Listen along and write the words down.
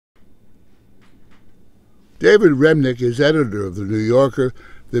David Remnick is editor of The New Yorker,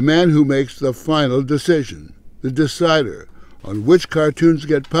 the man who makes the final decision, the decider on which cartoons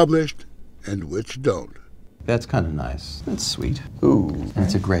get published and which don't. That's kind of nice. That's sweet. Ooh, and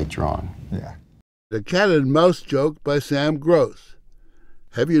it's a great drawing. Yeah. The Cat and Mouse Joke by Sam Gross.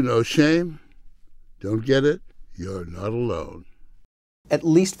 Have you no shame? Don't get it? You're not alone. At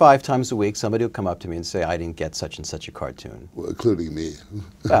least 5 times a week, somebody will come up to me and say, I didn't get such and such a cartoon. Well, including me.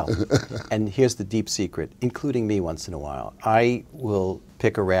 Well, and here's the deep secret, including me once in a while. I will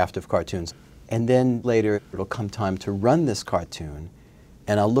pick a raft of cartoons, and then later it'll come time to run this cartoon,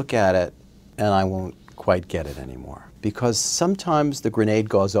 and I'll look at it, and I won't quite get it anymore. Because sometimes the grenade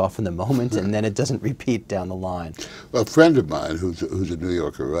goes off in the moment, and then it doesn't repeat down the line. A friend of mine, who's a New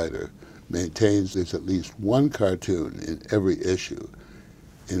Yorker writer, maintains there's at least one cartoon in every issue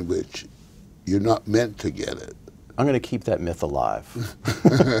in which you're not meant to get it. I'm going to keep that myth alive.